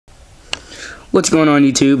What's going on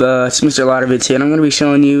YouTube? It's Mr. Lotovitz here, and I'm going to be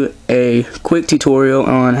showing you a quick tutorial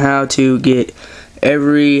on how to get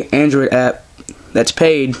every Android app that's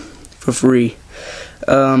paid for free.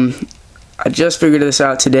 I just figured this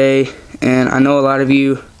out today, and I know a lot of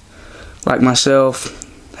you, like myself,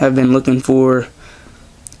 have been looking for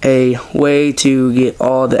a way to get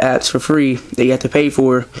all the apps for free that you have to pay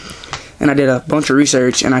for, and I did a bunch of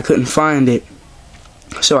research and I couldn't find it.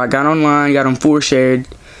 So I got online, got on 4Shared.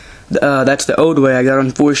 That's the old way. I got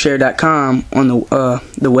on 4Shared.com on the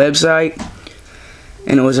website,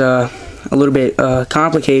 and it was a little bit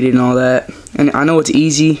complicated and all that. And I know it's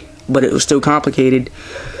easy, but it was still complicated.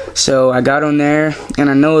 So I got on there and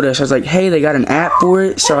I noticed, I was like, hey, they got an app for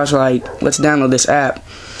it. So I was like, let's download this app.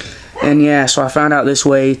 And yeah, so I found out this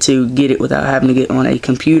way to get it without having to get on a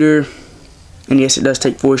computer. And yes, it does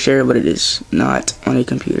take 4Share, but it is not on a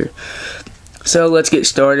computer. So let's get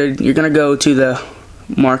started. You're gonna go to the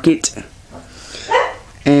market,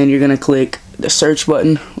 and you're gonna click the search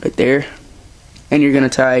button right there, and you're gonna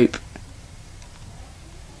type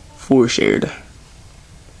 4Shared.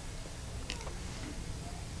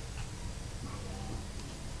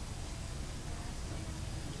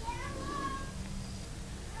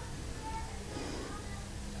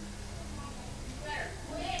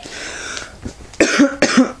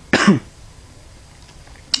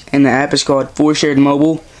 And the app is called 4Shared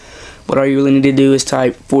Mobile. But all you really need to do is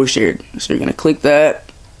type 4Shared. So you're going to click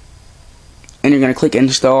that, and you're going to click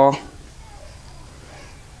install,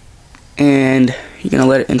 and you're going to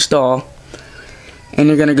let it install, and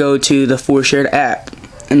you're going to go to the 4Shared app,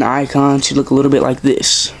 and the icon should look a little bit like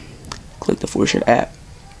this. Click the 4Shared app.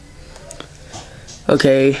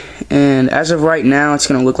 Okay, and as of right now it's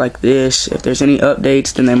going to look like this. If there's any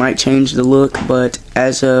updates, then they might change the look, but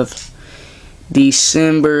as of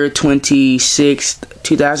December 26th,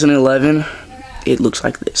 2011, it looks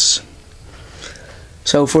like this.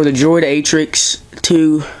 So for the Droid Atrix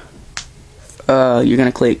 2, you're going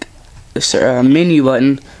to click the menu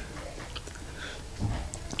button,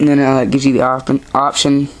 and then it gives you the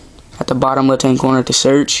option at the bottom left hand corner to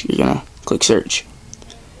search. You're going to click search.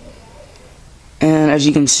 And as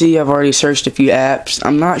you can see, I've already searched a few apps.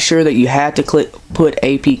 I'm not sure that you have to put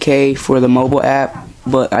APK for the mobile app,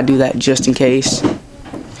 but I do that just in case.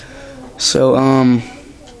 So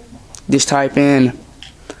just type in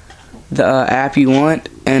the app you want,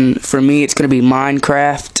 and for me it's going to be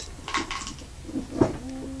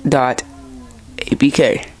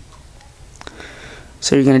Minecraft.apk.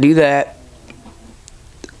 So you're going to do that,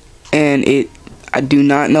 and I do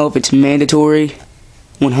not know if it's mandatory,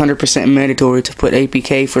 100% mandatory to put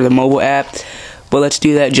APK for the mobile app, but let's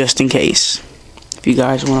do that just in case. If you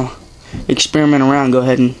guys want to experiment around, go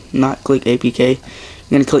ahead and not click APK. You're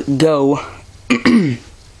going to click go, and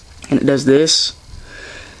it does this,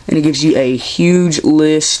 and it gives you a huge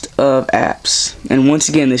list of apps. And once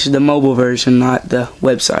again, this is the mobile version, not the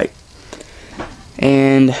website.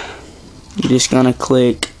 And you're just going to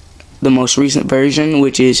click the most recent version,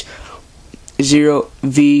 which is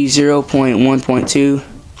v0.1.2.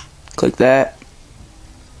 click that,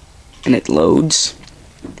 and it loads.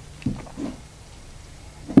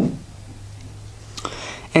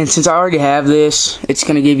 And since I already have this, it's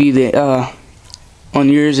going to give you the, on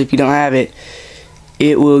yours, if you don't have it,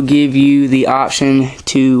 it will give you the option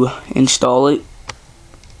to install it.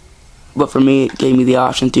 But for me, it gave me the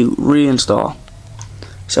option to reinstall.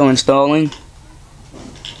 So installing.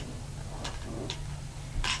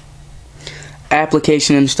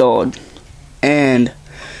 Application installed. And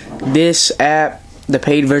this app, the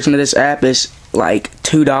paid version of this app is like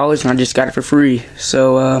 $2, and I just got it for free.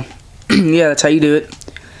 So, yeah, that's how you do it.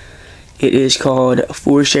 It is called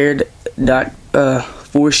 4Shared.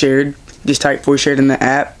 4Shared. Just type 4Shared in the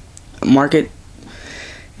app market,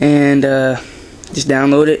 and just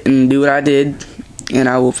download it and do what I did. And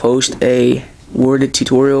I will post a worded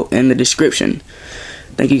tutorial in the description.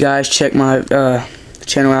 Thank you guys. Check my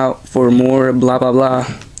channel out for more blah blah blah.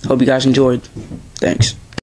 Hope you guys enjoyed. Thanks.